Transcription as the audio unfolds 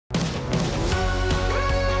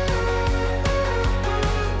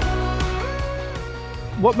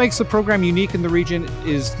What makes the program unique in the region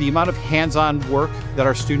is the amount of hands-on work that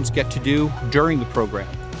our students get to do during the program.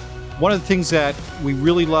 One of the things that we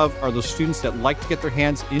really love are those students that like to get their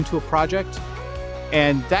hands into a project,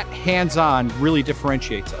 and that hands-on really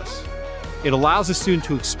differentiates us. It allows a student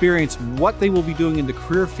to experience what they will be doing in the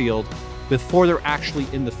career field before they're actually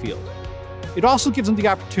in the field. It also gives them the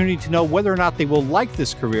opportunity to know whether or not they will like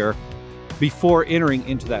this career before entering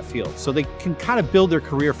into that field, so they can kind of build their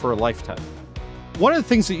career for a lifetime. One of the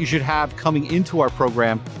things that you should have coming into our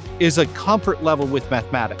program is a comfort level with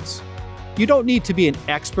mathematics. You don't need to be an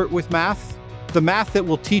expert with math. The math that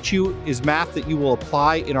we'll teach you is math that you will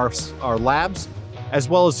apply in our labs, as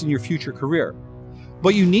well as in your future career.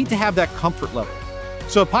 But you need to have that comfort level.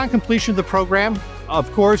 So upon completion of the program,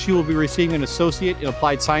 of course, you will be receiving an Associate in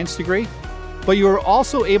Applied Science degree, but you are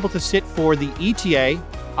also able to sit for the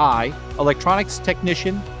ETA-I Electronics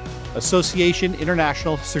Technician Association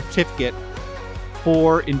International Certificate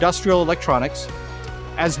for Industrial Electronics,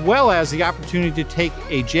 as well as the opportunity to take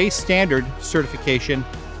a J Standard certification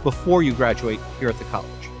before you graduate here at the college.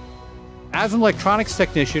 As an electronics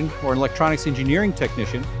technician or an electronics engineering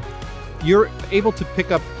technician, you're able to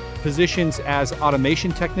pick up positions as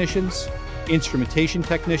automation technicians, instrumentation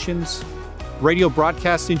technicians, radio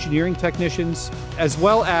broadcast engineering technicians, as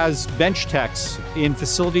well as bench techs in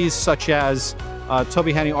facilities such as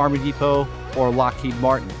Toby Hanning Army Depot or Lockheed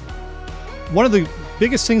Martin. One of the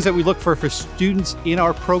biggest things that we look for students in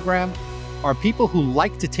our program are people who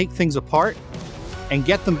like to take things apart and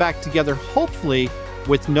get them back together, hopefully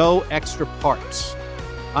with no extra parts.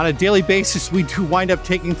 On a daily basis, we do wind up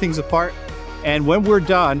taking things apart, and when we're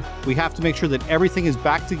done, we have to make sure that everything is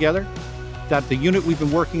back together, that the unit we've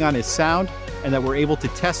been working on is sound, and that we're able to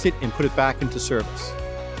test it and put it back into service.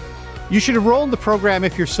 You should enroll in the program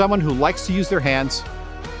if you're someone who likes to use their hands,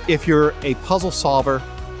 if you're a puzzle solver,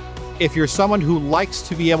 if you're someone who likes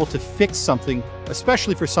to be able to fix something,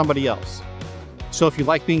 especially for somebody else. So if you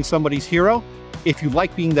like being somebody's hero, if you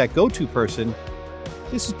like being that go-to person,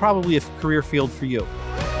 this is probably a career field for you.